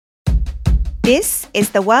This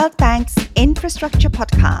is the World Bank's Infrastructure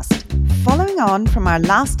Podcast. Following on from our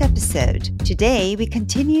last episode, today we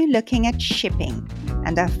continue looking at shipping,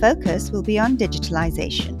 and our focus will be on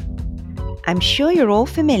digitalization. I'm sure you're all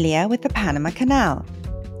familiar with the Panama Canal.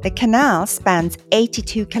 The canal spans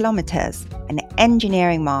 82 kilometers, an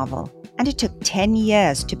engineering marvel, and it took 10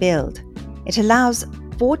 years to build. It allows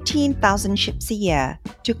 14,000 ships a year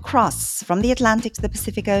to cross from the Atlantic to the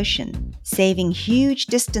Pacific Ocean, saving huge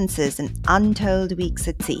distances and untold weeks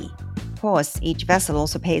at sea. Of course, each vessel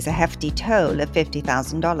also pays a hefty toll of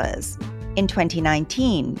 $50,000. In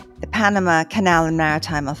 2019, the Panama Canal and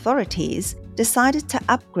Maritime Authorities decided to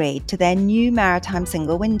upgrade to their new maritime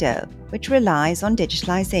single window, which relies on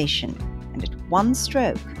digitalization, and at one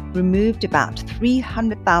stroke removed about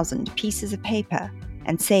 300,000 pieces of paper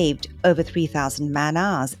and saved over 3,000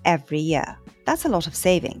 man-hours every year. That's a lot of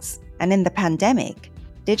savings. And in the pandemic,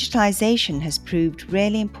 digitalization has proved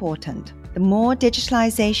really important. The more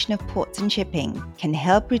digitalization of ports and shipping can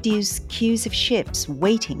help reduce queues of ships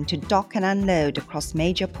waiting to dock and unload across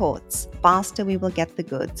major ports, faster we will get the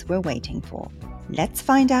goods we're waiting for. Let's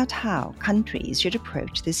find out how countries should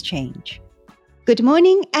approach this change. Good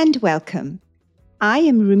morning and welcome. I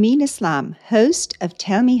am Rumin Islam, host of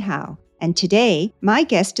Tell Me How. And today, my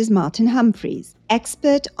guest is Martin Humphreys,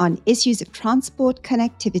 expert on issues of transport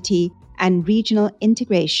connectivity and regional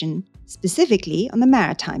integration, specifically on the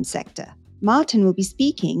maritime sector. Martin will be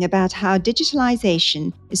speaking about how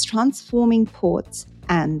digitalization is transforming ports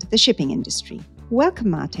and the shipping industry.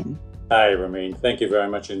 Welcome, Martin. Hi, Rumin. Thank you very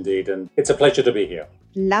much indeed. And it's a pleasure to be here.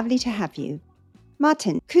 Lovely to have you.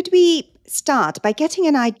 Martin, could we start by getting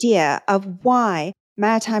an idea of why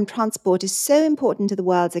maritime transport is so important to the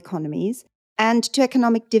world's economies and to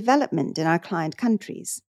economic development in our client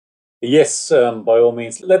countries? Yes, by all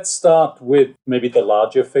means. Let's start with maybe the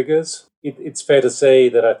larger figures. It's fair to say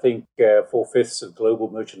that I think 4/5 of global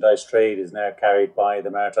merchandise trade is now carried by the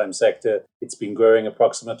maritime sector. It's been growing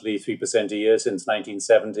approximately 3% a year since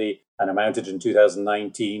 1970 and amounted in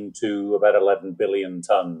 2019 to about 11 billion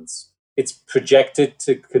tons. It's projected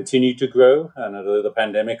to continue to grow, and although the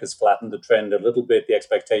pandemic has flattened the trend a little bit, the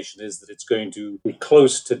expectation is that it's going to be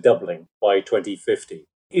close to doubling by 2050.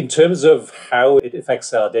 In terms of how it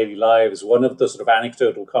affects our daily lives, one of the sort of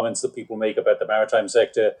anecdotal comments that people make about the maritime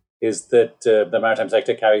sector is that the maritime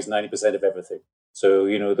sector carries 90% of everything. So,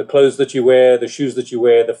 the clothes that you wear, the shoes that you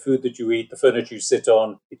wear, the food that you eat, the furniture you sit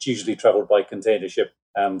on, it's usually traveled by container ship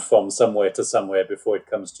from somewhere to somewhere before it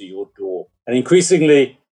comes to your door. And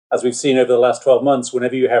increasingly, as we've seen over the last 12 months,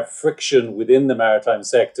 whenever you have friction within the maritime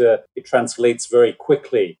sector, it translates very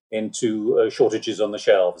quickly into shortages on the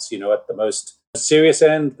shelves. At the most serious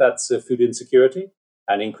end, that's food insecurity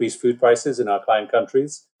and increased food prices in our client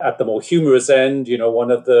countries. At the more humorous end,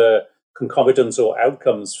 one of the concomitants or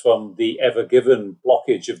outcomes from the ever-given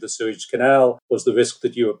blockage of the Suez Canal was the risk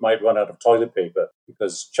that Europe might run out of toilet paper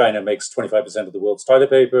because China makes 25% of the world's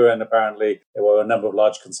toilet paper, and apparently there were a number of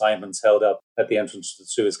large consignments held up at the entrance to the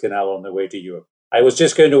Suez Canal on their way to Europe. I was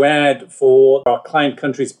just going to add, for our client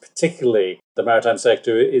countries particularly, the maritime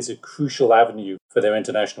sector is a crucial avenue for their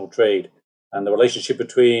international trade. And the relationship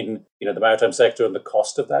between, the maritime sector and the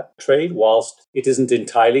cost of that trade, whilst it isn't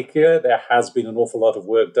entirely clear, there has been an awful lot of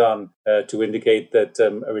work done to indicate that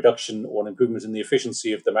a reduction or an improvement in the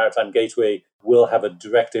efficiency of the maritime gateway will have a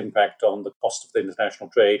direct impact on the cost of the international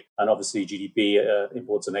trade and obviously GDP,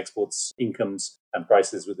 imports and exports, incomes and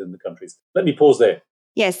prices within the countries. Let me pause there.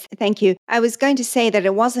 Yes, thank you. I was going to say that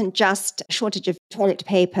it wasn't just a shortage of toilet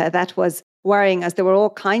paper that was worrying us. There were all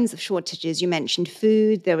kinds of shortages. You mentioned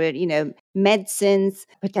food, there were, medicines,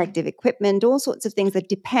 protective equipment, all sorts of things that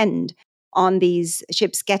depend on these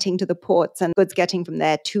ships getting to the ports and goods getting from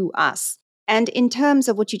there to us. And in terms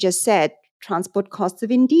of what you just said, transport costs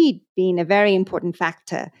have indeed been a very important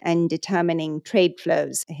factor in determining trade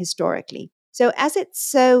flows historically. So as it's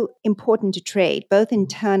so important to trade, both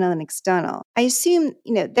internal and external, I assume,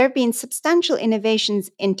 there have been substantial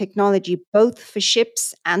innovations in technology, both for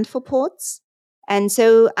ships and for ports. And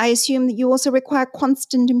so I assume that you also require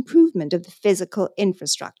constant improvement of the physical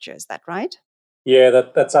infrastructure. Is that right? Yeah,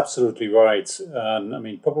 that's absolutely right.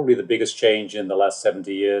 Probably the biggest change in the last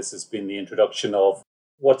 70 years has been the introduction of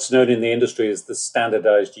what's known in the industry as the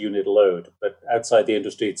standardized unit load. But outside the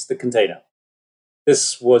industry, it's the container.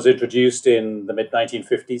 This was introduced in the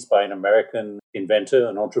mid-1950s by an American inventor,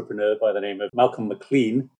 an entrepreneur by the name of Malcolm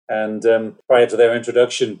McLean. And prior to their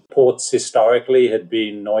introduction, ports historically had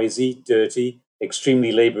been noisy, dirty,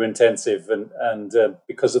 extremely labor-intensive, and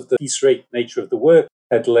because of the piece rate nature of the work,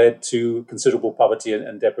 had led to considerable poverty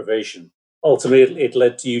and deprivation. Ultimately, it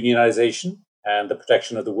led to unionization and the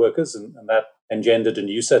protection of the workers, and that engendered a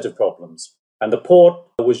new set of problems. And the port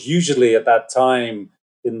was usually at that time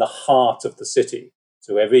in the heart of the city.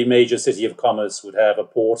 So every major city of commerce would have a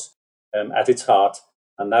port at its heart,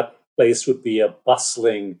 and that place would be a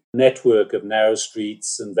bustling network of narrow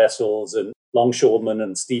streets and vessels and longshoremen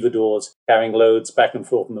and stevedores carrying loads back and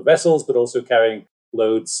forth from the vessels, but also carrying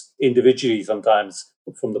loads individually sometimes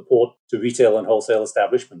from the port to retail and wholesale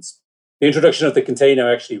establishments. The introduction of the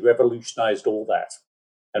container actually revolutionized all that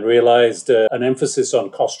and realized an emphasis on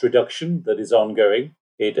cost reduction that is ongoing.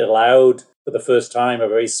 It allowed, for the first time, a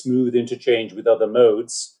very smooth interchange with other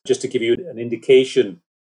modes. Just to give you an indication,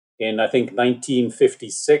 in, I think,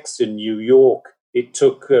 1956 in New York, it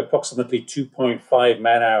took approximately 2.5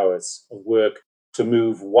 man-hours of work to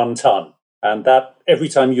move 1 ton. And that, every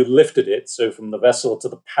time you lifted it, so from the vessel to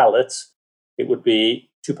the pallet, it would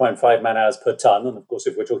be 2.5 man-hours per ton. And of course,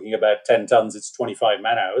 if we're talking about 10 tons, it's 25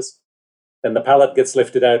 man-hours. Then the pallet gets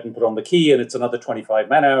lifted out and put on the quay, and it's another 25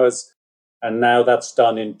 man-hours. And now that's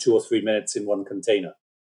done in 2 or 3 minutes in one container.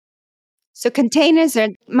 So containers are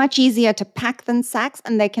much easier to pack than sacks,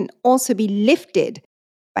 and they can also be lifted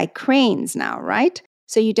by cranes now, right?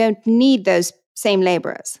 So you don't need those same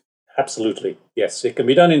laborers. Absolutely, yes. It can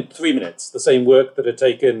be done in 3 minutes. The same work that had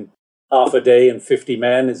taken half a day and 50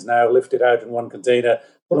 men is now lifted out in one container,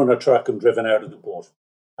 put on a truck and driven out of the port.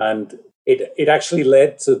 And it actually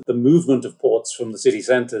led to the movement of ports from the city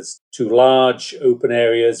centres to large open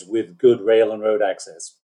areas with good rail and road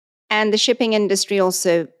access. And the shipping industry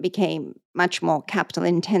also became much more capital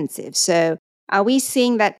intensive. So are we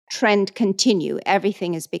seeing that trend continue?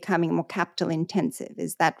 Everything is becoming more capital intensive.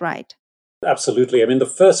 Is that right? Absolutely. I mean, the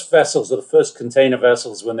first vessels, or the first container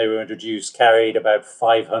vessels, when they were introduced, carried about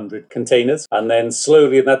 500 containers. And then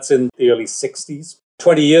slowly, and that's in the early 60s.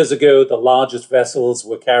 20 years ago, the largest vessels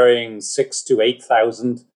were carrying 6,000 to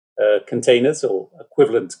 8,000 containers or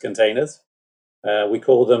equivalent containers. We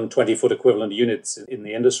call them 20-foot equivalent units in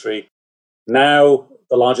the industry. Now,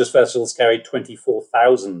 the largest vessels carry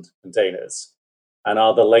 24,000 containers and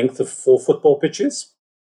are the length of 4 football pitches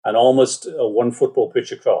and almost 1 football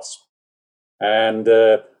pitch across. And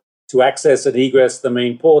to access and egress the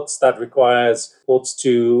main ports, that requires ports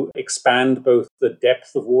to expand both the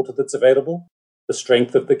depth of water that's available, the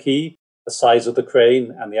strength of the quay, the size of the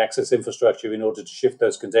crane, and the access infrastructure in order to shift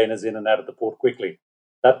those containers in and out of the port quickly.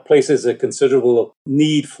 That places a considerable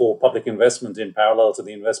need for public investment in parallel to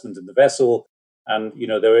the investment in the vessel. And,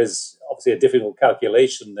 there is obviously a difficult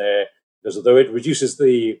calculation there, because although it reduces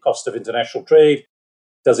the cost of international trade,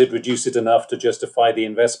 does it reduce it enough to justify the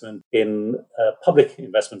investment in public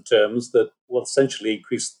investment terms that will essentially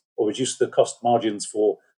increase or reduce the cost margins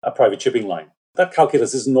for a private shipping line? That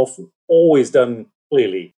calculus isn't always done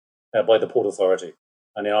clearly by the Port Authority.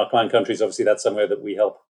 And in our client countries, obviously, that's somewhere that we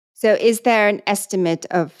help. So is there an estimate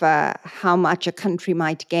of how much a country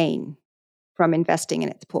might gain from investing in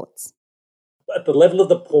its ports? At the level of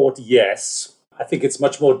the port, yes. I think it's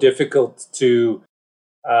much more difficult to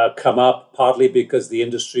come up, partly because the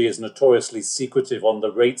industry is notoriously secretive on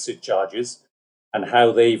the rates it charges and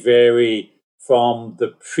how they vary from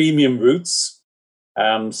the premium routes,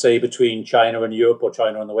 say between China and Europe or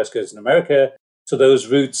China on the West Coast in America, to those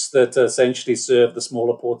routes that essentially serve the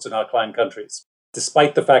smaller ports in our client countries.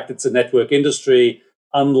 Despite the fact it's a network industry,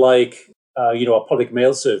 unlike a public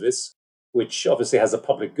mail service, which obviously has a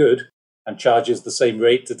public good and charges the same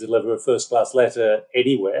rate to deliver a first-class letter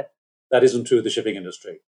anywhere, that isn't true of the shipping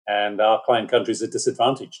industry. And our client countries are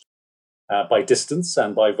disadvantaged by distance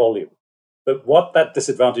and by volume. But what that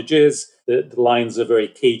disadvantage is, the lines are very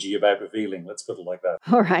cagey about revealing, let's put it like that.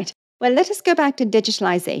 All right. Well, let us go back to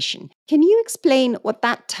digitalization. Can you explain what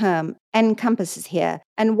that term encompasses here,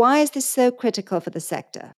 and why is this so critical for the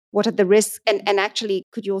sector? What are the risks? And actually,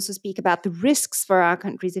 could you also speak about the risks for our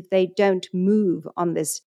countries if they don't move on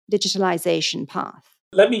this digitalization path?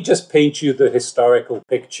 Let me just paint you the historical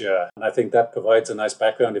picture, and I think that provides a nice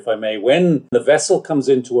background, if I may. When the vessel comes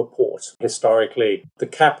into a port, historically, the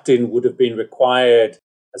captain would have been required,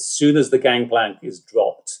 as soon as the gangplank is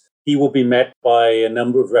dropped, he will be met by a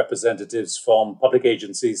number of representatives from public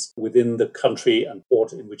agencies within the country and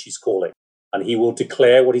port in which he's calling. And he will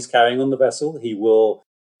declare what he's carrying on the vessel. He will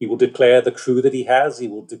declare the crew that he has. He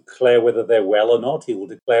will declare whether they're well or not. He will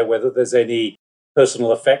declare whether there's any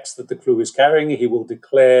personal effects that the crew is carrying. He will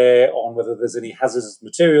declare on whether there's any hazardous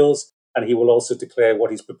materials. And he will also declare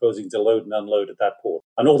what he's proposing to load and unload at that port.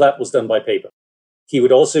 And all that was done by paper. He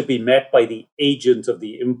would also be met by the agent of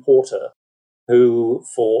the importer, who,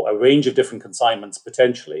 for a range of different consignments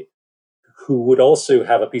potentially, who would also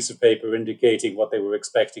have a piece of paper indicating what they were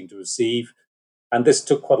expecting to receive. And this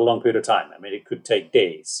took quite a long period of time. I mean, it could take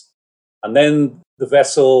days. And then the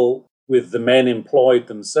vessel with the men employed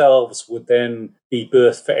themselves, would then be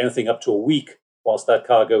berthed for anything up to a week whilst that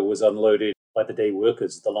cargo was unloaded by the day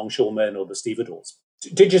workers, the longshoremen or the stevedores.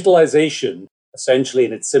 Digitalization, essentially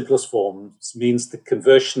in its simplest forms, means the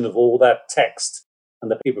conversion of all that text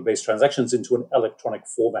and the paper-based transactions into an electronic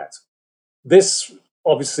format. This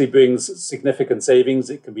obviously brings significant savings.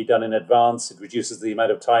 It can be done in advance. It reduces the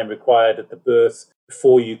amount of time required at the berth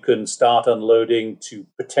before you can start unloading to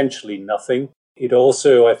potentially nothing. It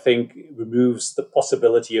also, I think, removes the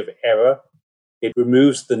possibility of error. It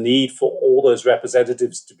removes the need for all those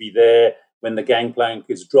representatives to be there when the gangplank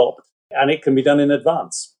is dropped, and it can be done in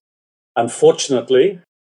advance. Unfortunately,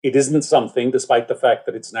 it isn't something, despite the fact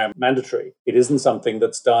that it's now mandatory, it isn't something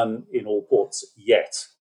that's done in all ports yet.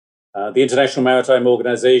 The International Maritime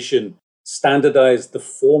Organization standardized the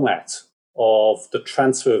format of the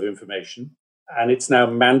transfer of information, and it's now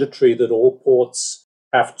mandatory that all ports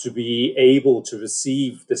have to be able to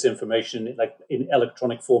receive this information in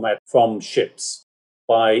electronic format from ships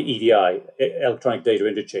by EDI, electronic data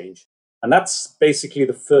interchange. And that's basically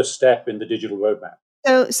the first step in the digital roadmap.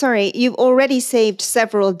 So, sorry, you've already saved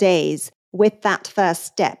several days with that first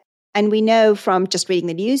step. And we know from just reading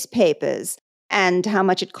the newspapers and how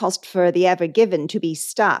much it cost for the Ever Given to be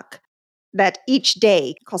stuck, that each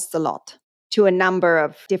day costs a lot to a number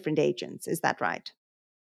of different agents. Is that right?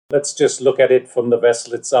 Let's just look at it from the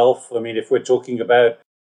vessel itself. I mean, if we're talking about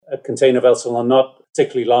a container vessel, and not a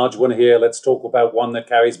particularly large one here, let's talk about one that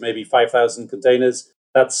carries maybe 5,000 containers.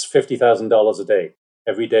 That's $50,000 a day.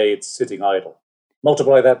 Every day it's sitting idle.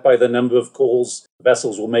 Multiply that by the number of calls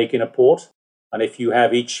vessels will make in a port. And if you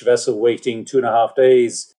have each vessel waiting 2.5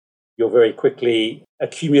 days, you're very quickly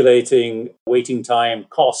accumulating waiting time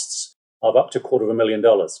costs of up to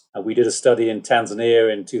 $250,000. And we did a study in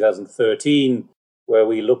Tanzania in 2013 where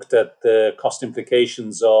we looked at the cost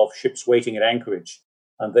implications of ships waiting at anchorage.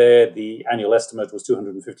 And there, the annual estimate was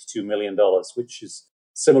 $252 million, which is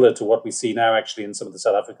similar to what we see now actually in some of the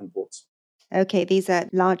South African ports. Okay, these are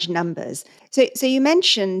large numbers. So you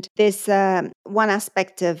mentioned this one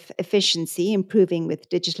aspect of efficiency, improving with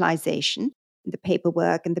digitalization, the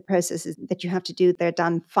paperwork and the processes that you have to do, they're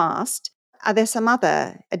done fast. Are there some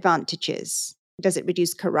other advantages? Does it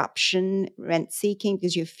reduce corruption, rent seeking,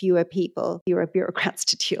 because you have fewer people, fewer bureaucrats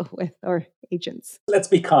to deal with, or agents? Let's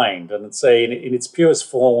be kind and say in its purest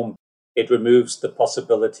form, it removes the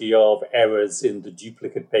possibility of errors in the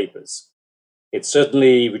duplicate papers. It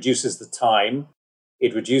certainly reduces the time.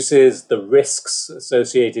 It reduces the risks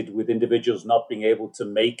associated with individuals not being able to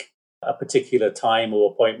make a particular time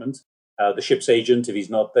or appointment. The ship's agent, if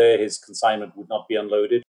he's not there, his consignment would not be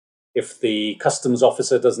unloaded. If the customs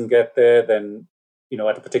officer doesn't get there, then,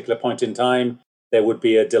 at a particular point in time, there would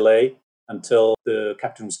be a delay until the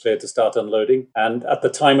captain was cleared to start unloading. And at the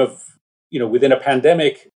time of, within a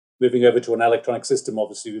pandemic, moving over to an electronic system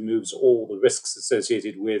obviously removes all the risks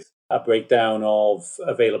associated with a breakdown of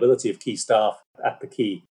availability of key staff at the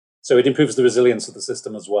quay. So it improves the resilience of the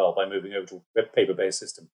system as well by moving over to a paper-based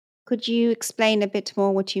system. Could you explain a bit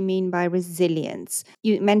more what you mean by resilience?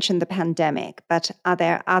 You mentioned the pandemic, but are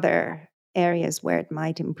there other areas where it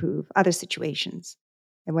might improve, other situations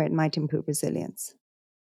where it might improve resilience?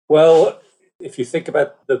 Well, if you think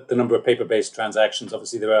about the number of paper-based transactions,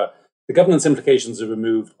 obviously the governance implications are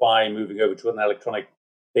removed by moving over to an electronic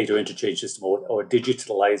data interchange system or a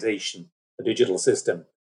digitalization, a digital system.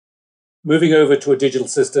 Moving over to a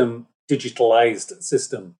digitalized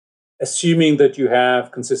system, assuming that you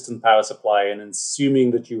have consistent power supply and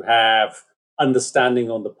assuming that you have understanding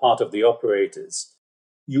on the part of the operators,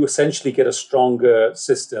 you essentially get a stronger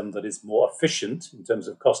system that is more efficient in terms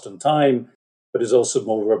of cost and time, but is also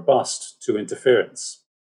more robust to interference.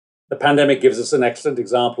 The pandemic gives us an excellent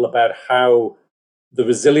example about how the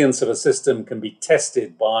resilience of a system can be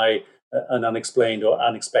tested by an unexplained or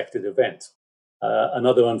unexpected event.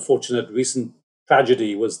 Another unfortunate recent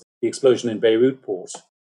tragedy was the explosion in Beirut port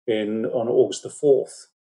on August the 4th.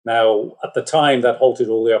 Now, at the time, that halted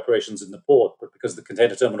all the operations in the port, but because the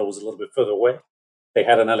container terminal was a little bit further away, they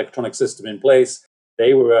had an electronic system in place.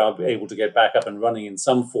 They were able to get back up and running in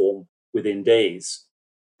some form within days.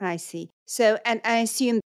 I see. So, and I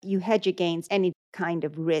assume you hedge against any kind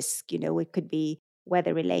of risk, it could be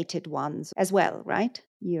weather-related ones as well, right?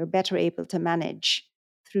 You're better able to manage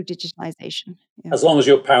through digitalization. Yeah. As long as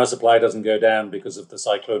your power supply doesn't go down because of the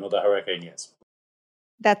cyclone or the hurricane, yes.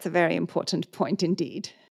 That's a very important point indeed.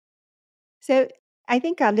 So I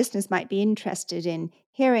think our listeners might be interested in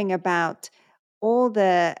hearing about all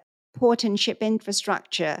the port and ship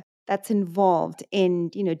infrastructure that's involved in,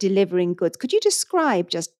 delivering goods. Could you describe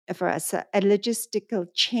just for us a logistical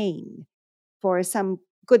chain for some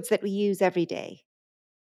goods that we use every day?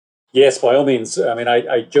 Yes, by all means. I mean,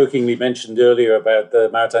 I jokingly mentioned earlier about the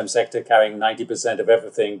maritime sector carrying 90% of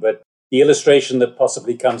everything, but the illustration that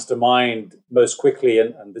possibly comes to mind most quickly,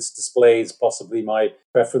 and this displays possibly my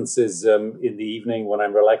preferences in the evening when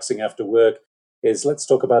I'm relaxing after work, is let's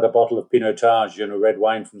talk about a bottle of Pinotage, red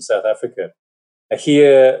wine from South Africa.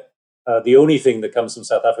 Here, the only thing that comes from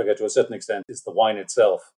South Africa to a certain extent is the wine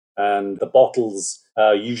itself. And the bottles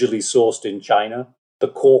are usually sourced in China. The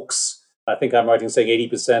corks, I think I'm right in saying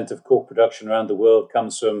 80% of cork production around the world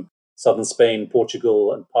comes from southern Spain,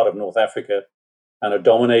 Portugal, and part of North Africa, and are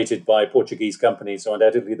dominated by Portuguese companies. So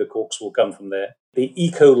undoubtedly the corks will come from there. The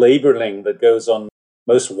eco-labeling that goes on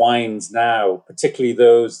most wines now, particularly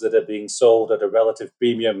those that are being sold at a relative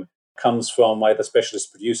premium, comes from either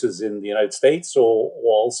specialist producers in the United States or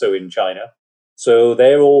also in China. So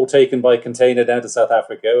they're all taken by container down to South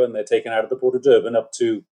Africa, and they're taken out of the port of Durban up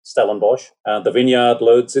to Stellenbosch. The vineyard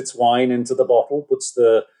loads its wine into the bottle, puts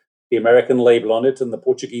the American label on it and the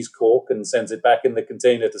Portuguese cork, and sends it back in the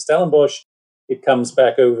container to Stellenbosch. It comes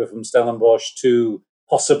back over from Stellenbosch to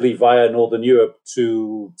possibly via Northern Europe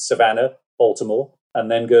to Savannah, Baltimore, and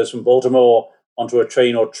then goes from Baltimore onto a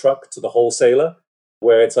train or truck to the wholesaler,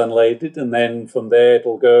 where it's unladed, and then from there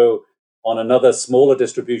it'll go on another smaller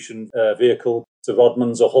distribution vehicle to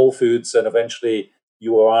Rodman's or Whole Foods, and eventually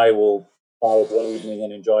you or I will buy it one evening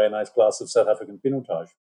and enjoy a nice glass of South African Pinotage.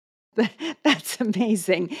 That's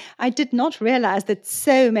amazing. I did not realize that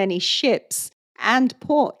so many ships and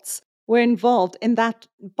ports were involved in that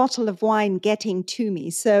bottle of wine getting to me.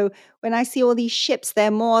 So when I see all these ships, they're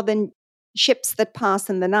more than ships that pass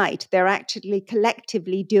in the night. They're actually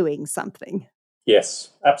collectively doing something. Yes,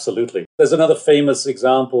 absolutely. There's another famous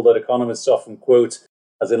example that economists often quote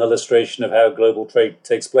as an illustration of how global trade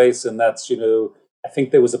takes place, and that's, I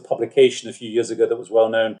think there was a publication a few years ago that was well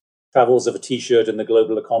known, Travels of a T-shirt in the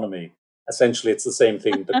Global Economy. Essentially, it's the same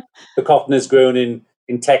thing. The cotton is grown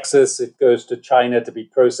in Texas, it goes to China to be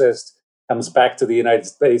processed, comes back to the United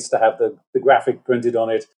States to have the graphic printed on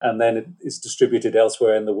it, and then it is distributed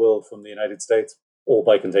elsewhere in the world from the United States, all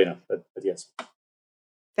by container, but yes.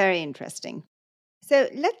 Very interesting. So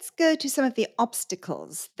let's go to some of the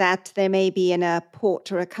obstacles that there may be in a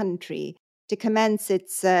port or a country to commence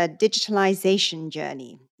its digitalization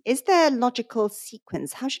journey. Is there a logical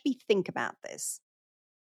sequence? How should we think about this?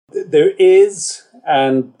 There is,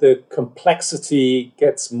 and the complexity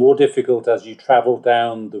gets more difficult as you travel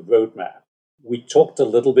down the roadmap. We talked a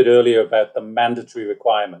little bit earlier about the mandatory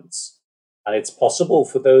requirements, and it's possible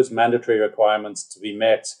for those mandatory requirements to be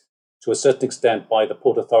met to a certain extent by the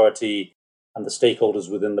Port Authority and the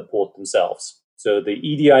stakeholders within the port themselves. So the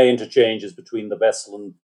EDI interchange is between the vessel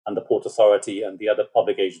and the Port Authority and the other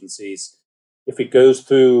public agencies. If it goes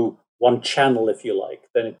through one channel, if you like,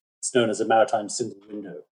 then it's known as a maritime single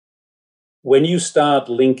window. When you start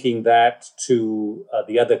linking that to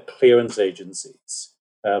the other clearance agencies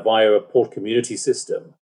via a port community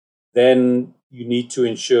system, then you need to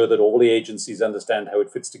ensure that all the agencies understand how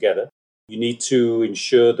it fits together. You need to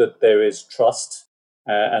ensure that there is trust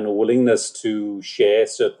and a willingness to share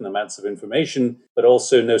certain amounts of information, but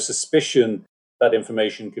also no suspicion that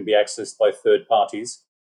information can be accessed by third parties.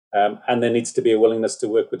 And there needs to be a willingness to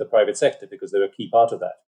work with the private sector because they're a key part of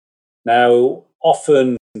that. Now,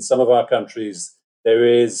 often in some of our countries, there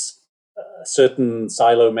is a certain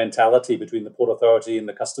silo mentality between the Port Authority and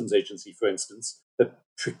the Customs Agency, for instance, that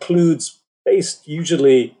precludes, based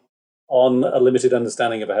usually on a limited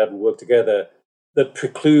understanding of how to work together, that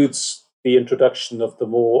precludes the introduction of the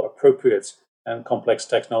more appropriate and complex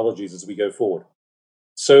technologies as we go forward.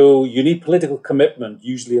 So you need political commitment,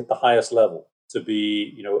 usually at the highest level, to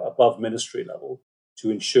be above ministry level,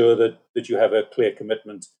 to ensure that you have a clear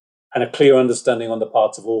commitment and a clear understanding on the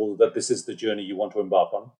parts of all that this is the journey you want to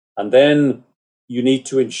embark on. And then you need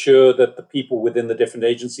to ensure that the people within the different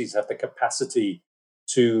agencies have the capacity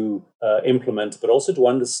to implement, but also to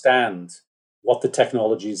understand what the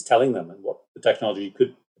technology is telling them and what the technology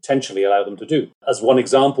could potentially allow them to do. As one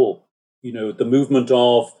example, the movement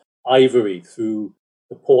of ivory through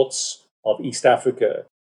the ports of East Africa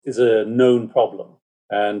is a known problem.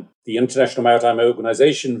 And the International Maritime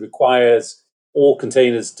Organization requires all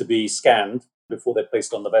containers to be scanned before they're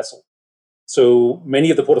placed on the vessel. So many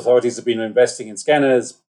of the port authorities have been investing in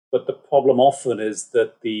scanners, but the problem often is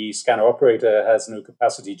that the scanner operator has no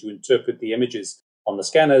capacity to interpret the images on the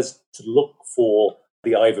scanners to look for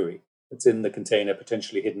the ivory that's in the container,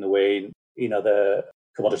 potentially hidden away in other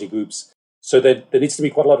commodity groups. So there needs to be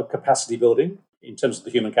quite a lot of capacity building in terms of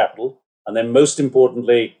the human capital. And then most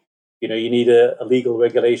importantly, you need a legal,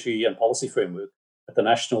 regulatory and policy framework at the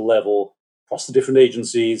national level, across the different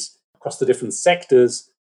agencies, across the different sectors,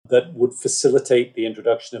 that would facilitate the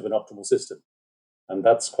introduction of an optimal system. And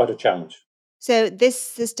that's quite a challenge. So this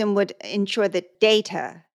system would ensure that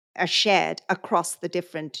data are shared across the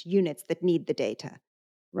different units that need the data,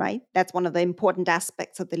 right? That's one of the important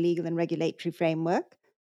aspects of the legal and regulatory framework.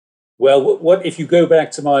 Well, what if you go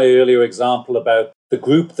back to my earlier example about the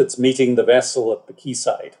group that's meeting the vessel at the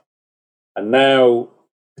quayside, and now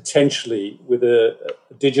potentially with a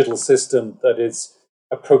digital system that is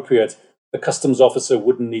appropriate, the customs officer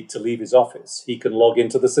wouldn't need to leave his office. He can log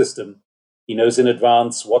into the system. He knows in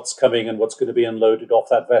advance what's coming and what's going to be unloaded off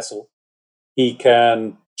that vessel. He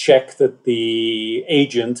can check that the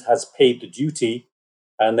agent has paid the duty,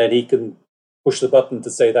 and then he can push the button to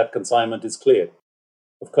say that consignment is cleared.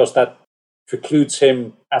 Of course, that precludes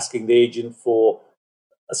him asking the agent for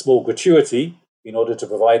a small gratuity in order to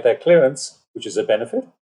provide that clearance, which is a benefit.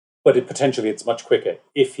 But potentially it's much quicker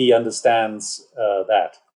if he understands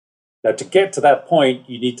that. Now, to get to that point,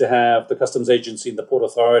 you need to have the customs agency and the port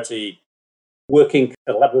authority working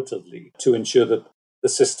collaboratively to ensure that the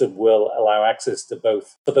system will allow access to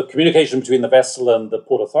both. For the communication between the vessel and the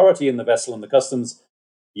port authority and the vessel and the customs,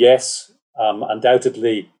 yes,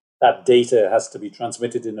 undoubtedly, that data has to be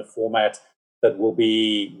transmitted in a format that will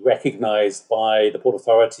be recognized by the port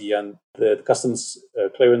authority and the customs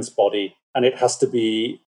clearance body. And it has to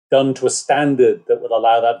be done to a standard that will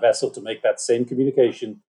allow that vessel to make that same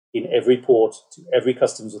communication in every port to every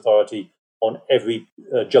customs authority on every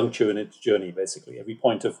juncture in its journey, basically, every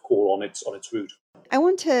point of call on its route. I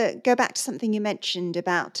want to go back to something you mentioned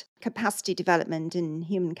about capacity development in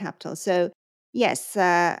human capital. So, yes,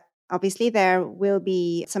 obviously there will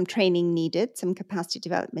be some training needed, some capacity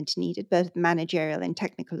development needed, both at managerial and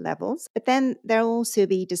technical levels. But then there will also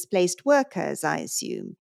be displaced workers, I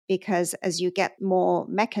assume, because as you get more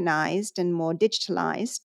mechanized and more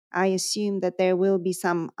digitalized, I assume that there will be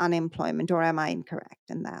some unemployment, or am I incorrect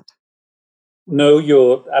in that? No,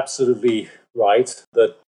 you're absolutely right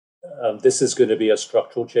that this is going to be a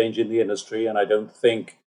structural change in the industry. And I don't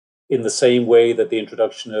think in the same way that the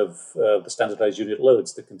introduction of the standardized unit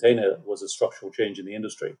loads, the container, was a structural change in the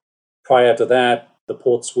industry. Prior to that, the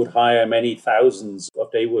ports would hire many thousands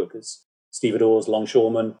of day workers, stevedores,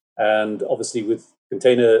 longshoremen, and obviously with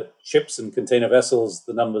container ships and container vessels,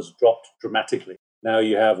 the numbers dropped dramatically. Now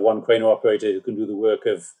you have one crane operator who can do the work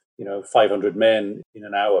of 500 men in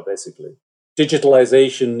an hour, basically.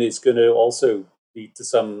 Digitalization is going to also lead to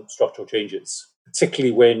some structural changes,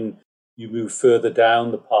 particularly when you move further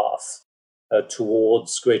down the path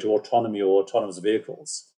towards greater autonomy or autonomous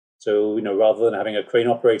vehicles. So, rather than having a crane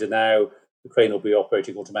operator now, the crane will be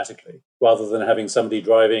operating automatically. Rather than having somebody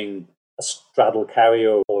driving a straddle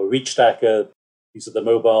carrier or a reach stacker, these are the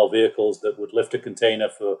mobile vehicles that would lift a container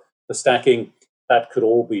for stacking. That could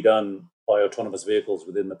all be done by autonomous vehicles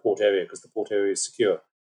within the port area because the port area is secure.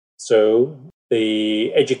 So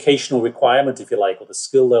the educational requirement, if you like, or the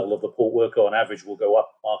skill level of the port worker on average will go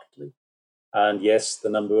up markedly. And yes, the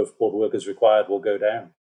number of port workers required will go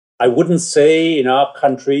down. I wouldn't say in our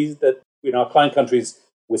countries that, in our client countries,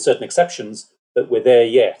 with certain exceptions, that we're there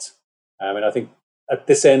yet. I think at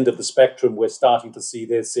this end of the spectrum, we're starting to see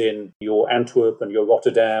this in your Antwerp and your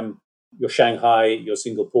Rotterdam, your Shanghai, your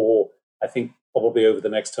Singapore. I think probably over the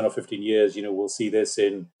next 10 or 15 years, we'll see this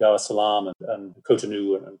in Dar es Salaam and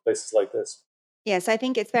Cotonou and places like this. Yes, I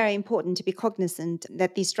think it's very important to be cognizant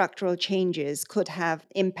that these structural changes could have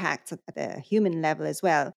impacts at the human level as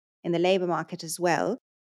well, in the labor market as well,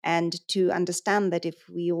 and to understand that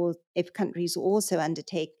if countries also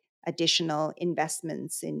undertake additional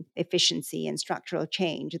investments in efficiency and structural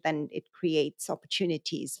change, then it creates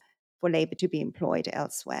opportunities for labor to be employed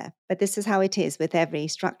elsewhere. But this is how it is with every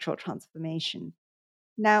structural transformation.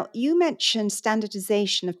 Now, you mentioned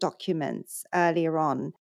standardization of documents earlier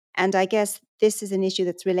on, and I guess this is an issue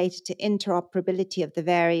that's related to interoperability of the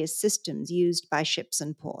various systems used by ships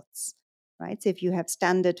and ports, right? So if you have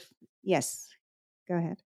standard, yes, go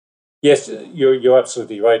ahead. Yes, you're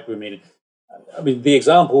absolutely right, Rumina. The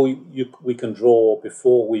example we can draw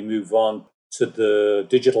before we move on to the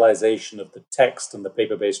digitalization of the text and the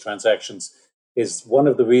paper-based transactions is one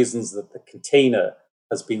of the reasons that the container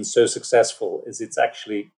has been so successful is it's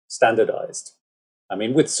actually standardized.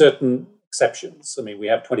 With certain exceptions. We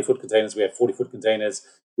have 20-foot containers, we have 40-foot containers,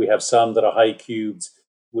 we have some that are high cubed,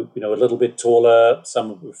 a little bit taller,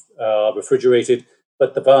 some refrigerated,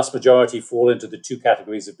 but the vast majority fall into the two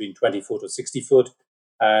categories of being 20-foot or 60-foot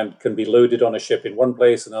and can be loaded on a ship in one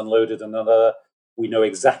place and unloaded in another. We know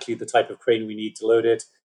exactly the type of crane we need to load it,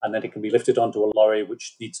 and then it can be lifted onto a lorry,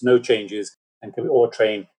 which needs no changes, or a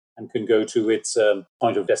train, and can go to its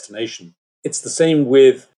point of destination. It's the same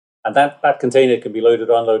with, and that container can be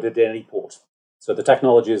loaded or unloaded at any port. So the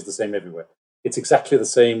technology is the same everywhere. It's exactly the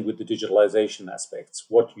same with the digitalization aspects.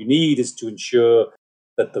 What you need is to ensure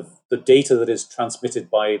that the data that is transmitted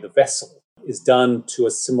by the vessel is done to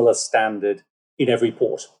a similar standard in every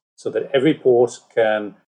port, so that every port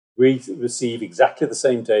can receive exactly the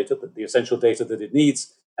same data, the essential data that it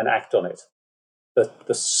needs, and act on it.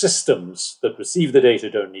 The systems that receive the data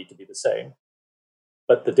don't need to be the same,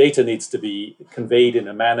 but the data needs to be conveyed in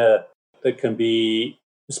a manner that can be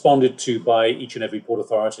responded to by each and every port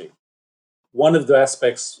authority. One of the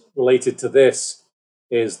aspects related to this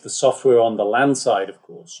is the software on the land side, of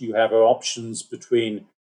course. You have options between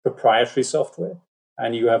proprietary software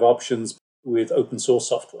and you have options with open source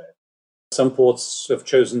software. Some ports have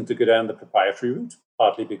chosen to go down the proprietary route,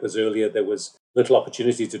 partly because earlier there was little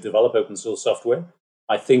opportunity to develop open source software.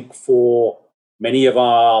 I think for many of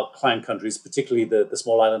our client countries, particularly the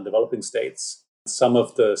small island developing states, some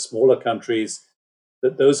of the smaller countries,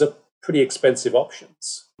 that those are pretty expensive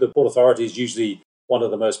options. The port authority is usually one of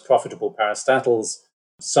the most profitable parastatals.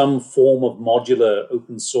 Some form of modular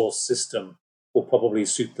open source system will probably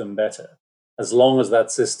suit them better, as long as that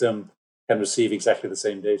system can receive exactly the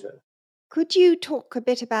same data. Could you talk a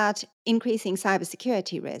bit about increasing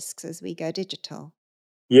cybersecurity risks as we go digital?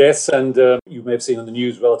 Yes, and you may have seen on the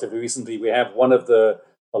news relatively recently, we have one of the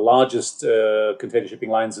largest container shipping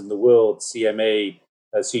lines in the world, CMA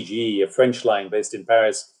CGE, a French line based in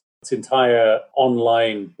Paris. Its entire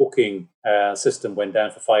online booking system went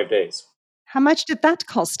down for 5 days. How much did that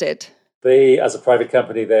cost it? They, as a private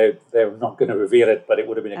company, they're not going to reveal it, but it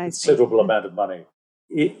would have been a considerable Mm-hmm. amount of money.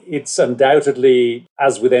 It's undoubtedly,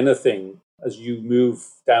 as with anything, as you move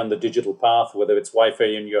down the digital path, whether it's Wi-Fi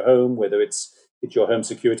in your home, whether it's your home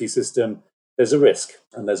security system, there's a risk.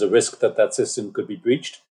 And there's a risk that that system could be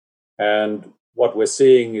breached. And what we're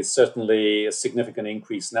seeing is certainly a significant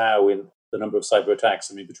increase now in the number of cyber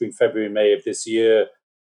attacks. I mean, between February and May of this year,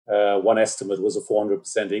 one estimate was a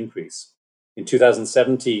 400% increase. In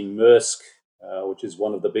 2017, Maersk, which is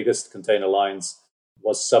one of the biggest container lines,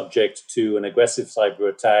 was subject to an aggressive cyber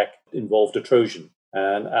attack, involved a Trojan,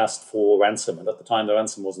 and asked for ransom. And at the time, the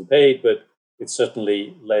ransom wasn't paid, but it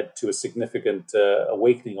certainly led to a significant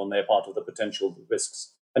awakening on their part of the potential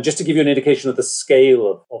risks. And just to give you an indication of the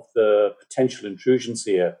scale of the potential intrusions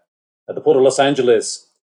here, at the Port of Los Angeles,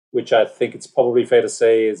 which I think it's probably fair to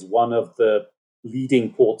say is one of the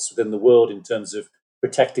leading ports within the world in terms of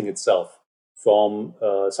protecting itself from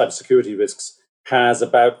cybersecurity risks, has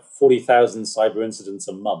about 40,000 cyber incidents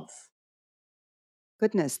a month.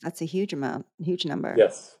 Goodness, that's a huge amount, huge number.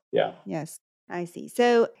 Yes, yeah. Yes, I see.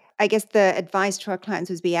 So I guess the advice to our clients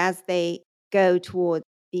would be as they go towards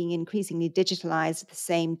being increasingly digitalized at the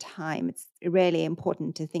same time, it's really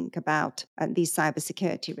important to think about these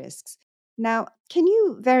cybersecurity risks. Now, can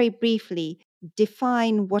you very briefly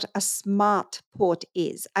define what a smart port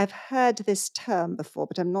is? I've heard this term before,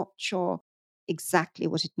 but I'm not sure exactly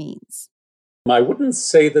what it means. I wouldn't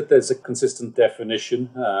say that there's a consistent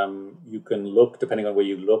definition. You can look, depending on where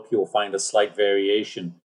you look, you'll find a slight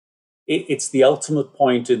variation. It's the ultimate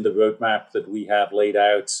point in the roadmap that we have laid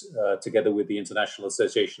out together with the International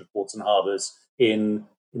Association of Ports and Harbors in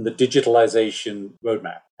the digitalization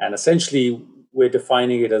roadmap. And essentially, we're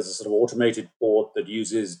defining it as a sort of automated port that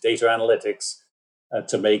uses data analytics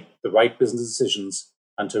to make the right business decisions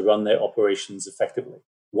and to run their operations effectively.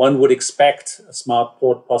 One would expect a smart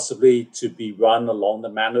port possibly to be run along the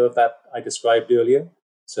manner of that I described earlier.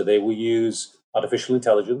 So they will use artificial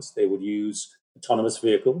intelligence, they will use autonomous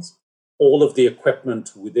vehicles. All of the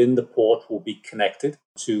equipment within the port will be connected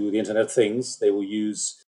to the Internet of Things. They will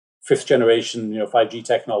use fifth generation 5G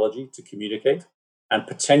technology to communicate. And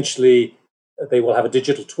potentially they will have a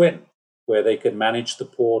digital twin where they can manage the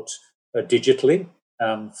port digitally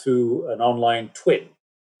through an online twin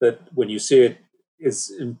that when you see it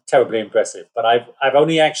is terribly impressive. But I've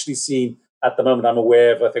only actually seen, at the moment, I'm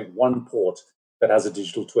aware of, I think, one port that has a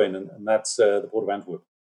digital twin, and that's the Port of Antwerp.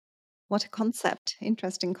 What a concept.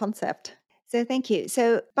 Interesting concept. So thank you.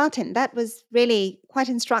 So Martin, that was really quite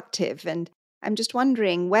instructive. And I'm just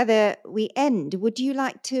wondering whether we end. Would you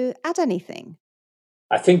like to add anything?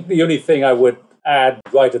 I think the only thing I would add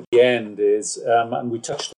right at the end is, and we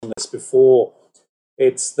touched on this before,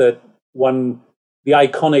 it's that the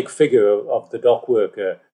iconic figure of the dock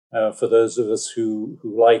worker, for those of us who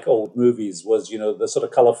like old movies, was, the sort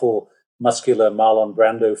of colorful, muscular Marlon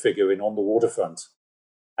Brando figure in On the Waterfront.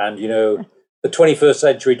 And, the 21st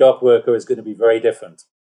century dock worker is going to be very different.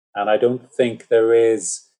 And I don't think there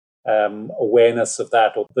is awareness of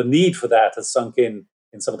that, or the need for that has sunk in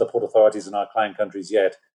some of the port authorities in our client countries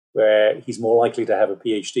yet, where he's more likely to have a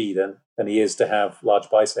PhD than he is to have large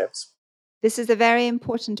biceps. This is a very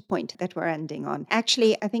important point that we're ending on.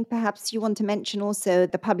 Actually, I think perhaps you want to mention also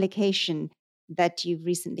the publication that you've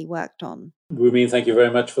recently worked on. Rumeen, thank you very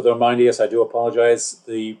much for the reminder. Yes, I do apologize.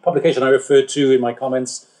 The publication I referred to in my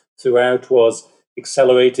comments throughout was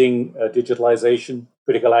Accelerating Digitalization,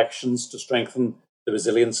 Critical Actions to Strengthen the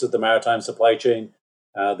Resilience of the Maritime Supply Chain.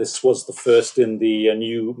 This was the first in the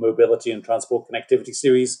new Mobility and Transport Connectivity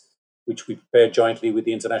series, which we prepared jointly with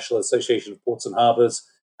the International Association of Ports and Harbours,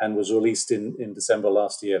 and was released in December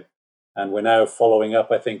last year. And we're now following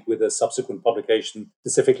up, I think, with a subsequent publication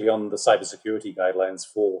specifically on the cybersecurity guidelines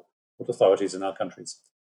for port authorities in our countries.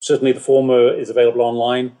 Certainly the former is available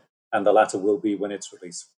online, and the latter will be when it's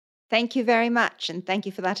released. Thank you very much, and thank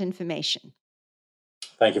you for that information.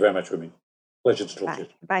 Thank you very much, Rumeen. Pleasure to talk to you.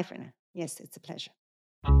 Bye for now. Yes, it's a pleasure.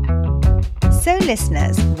 So,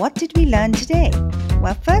 listeners, what did we learn today?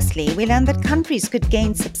 Well, firstly, we learned that countries could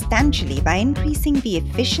gain substantially by increasing the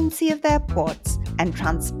efficiency of their ports and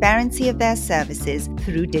transparency of their services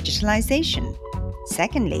through digitalization.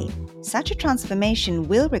 Secondly, such a transformation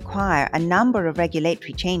will require a number of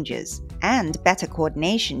regulatory changes and better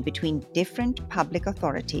coordination between different public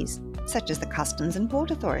authorities, such as the customs and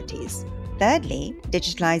port authorities. Thirdly,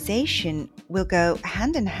 digitalization will go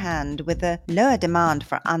hand in hand with a lower demand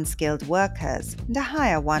for unskilled workers and a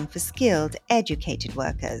higher one for skilled, educated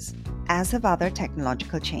workers, as have other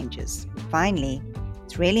technological changes. Finally,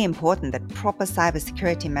 it's really important that proper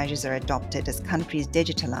cybersecurity measures are adopted as countries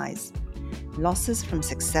digitalize. Losses from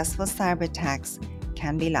successful cyber attacks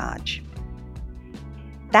can be large.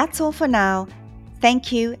 That's all for now.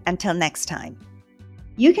 Thank you. Until next time.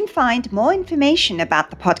 You can find more information about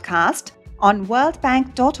the podcast on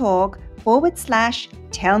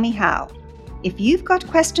worldbank.org/tellmehow. If you've got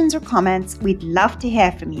questions or comments, we'd love to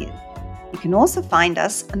hear from you. You can also find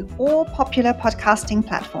us on all popular podcasting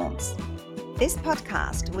platforms. This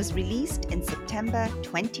podcast was released in September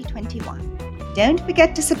 2021. Don't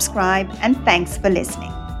forget to subscribe, and thanks for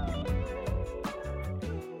listening.